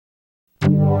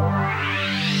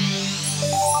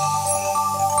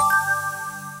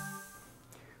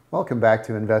Welcome back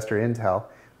to InvestorIntel.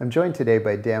 I'm joined today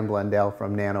by Dan Blondal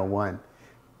from Nano One.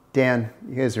 Dan,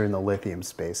 you guys are in the lithium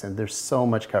space, and there's so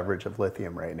much coverage of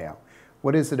lithium right now.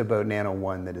 What is it about Nano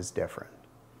One that is different?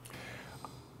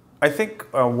 I think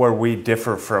where we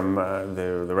differ from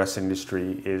the rest of the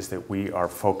industry is that we are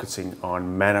focusing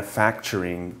on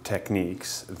manufacturing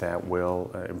techniques that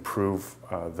will improve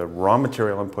the raw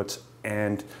material inputs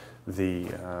and the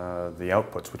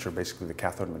outputs, which are basically the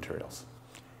cathode materials.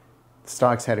 The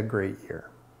stock's had a great year,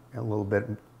 a little bit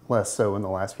less so in the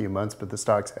last few months, but the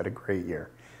stock's had a great year.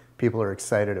 People are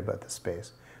excited about the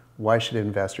space. Why should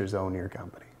investors own your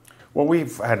company? Well,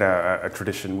 we've had a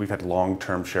tradition. We've had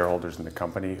long-term shareholders in the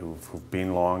company who've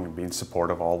been long and been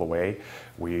supportive all the way.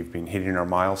 We've been hitting our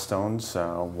milestones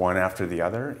one after the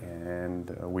other,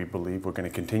 and we believe we're going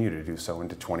to continue to do so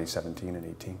into 2017 and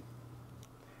 2018.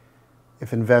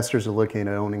 If investors are looking at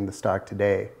owning the stock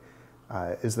today,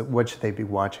 what should they be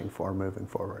watching for moving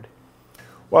forward?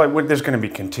 Well, there's going to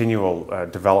be continual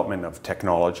development of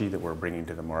technology that we're bringing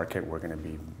to the market. We're going to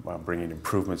be bringing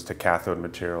improvements to cathode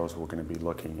materials. We're going to be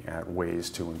looking at ways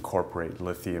to incorporate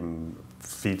lithium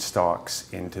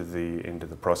feedstocks into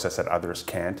the process that others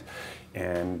can't.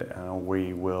 And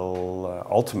we will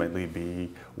ultimately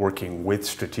be working with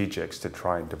strategics to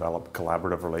try and develop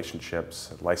collaborative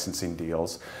relationships, licensing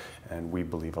deals, and we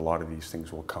believe a lot of these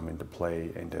things will come into play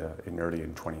early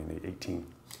in 2018.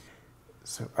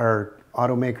 So are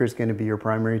automakers going to be your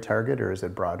primary target, or is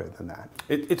it broader than that?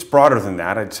 It's broader than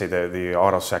that. I'd say the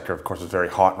auto sector, of course, is very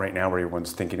hot right now, where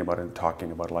everyone's thinking about and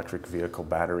talking about electric vehicle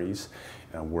batteries.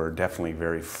 We're definitely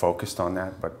very focused on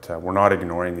that, but we're not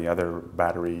ignoring the other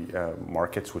battery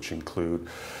markets, which include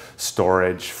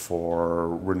storage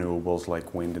for renewables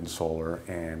like wind and solar,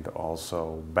 and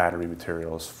also battery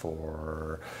materials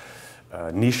for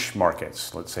niche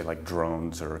markets, let's say like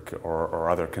drones or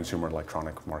other consumer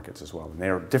electronic markets as well. And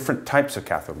there are different types of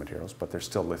cathode materials, but they're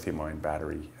still lithium-ion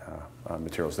battery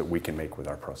materials that we can make with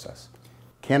our process.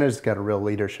 Canada's got a real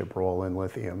leadership role in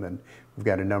lithium, and we've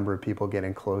got a number of people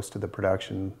getting close to the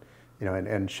production,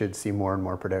 and should see more and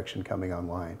more production coming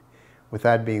online. With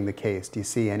that being the case, do you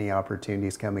see any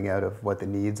opportunities coming out of what the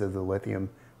needs of the lithium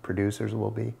producers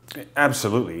will be?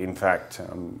 Absolutely. In fact,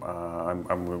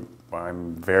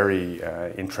 I'm very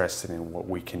interested in what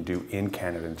we can do in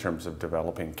Canada in terms of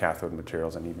developing cathode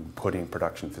materials and even putting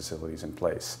production facilities in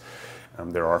place.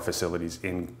 There are facilities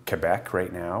in Quebec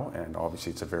right now, and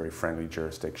obviously it's a very friendly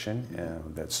jurisdiction.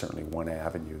 That's certainly one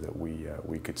avenue that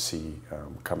we could see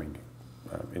coming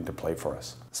into play for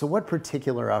us. So what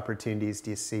particular opportunities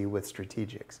do you see with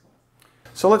strategics?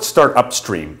 So let's start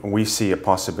upstream. We see a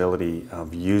possibility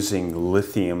of using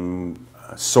lithium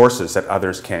sources that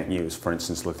others can't use. For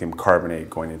instance, lithium carbonate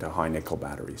going into high nickel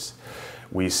batteries.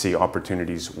 We see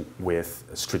opportunities with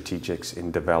strategics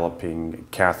in developing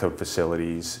cathode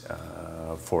facilities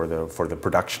for the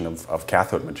production of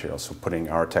cathode materials, so putting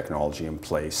our technology in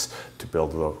place to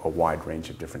build a wide range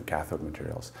of different cathode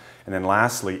materials. And then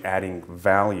lastly, adding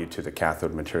value to the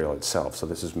cathode material itself. So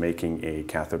this is making a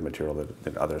cathode material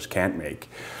that others can't make,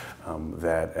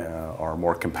 that are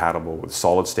more compatible with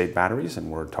solid state batteries,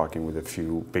 and we're talking with a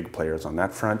few big players on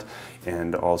that front,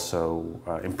 and also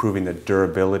improving the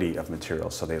durability of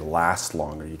materials so they last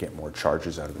longer, you get more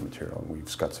charges out of the material. And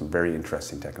we've got some very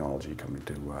interesting technology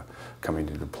coming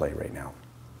into play right now.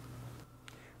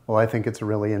 Well, I think it's a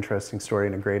really interesting story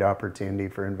and a great opportunity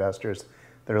for investors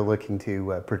that are looking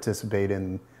to participate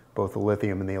in both the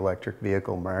lithium and the electric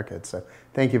vehicle market. So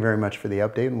thank you very much for the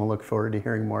update, and we'll look forward to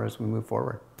hearing more as we move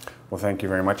forward. Well, thank you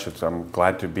very much. I'm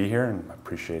glad to be here, and I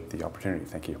appreciate the opportunity.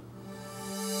 Thank you.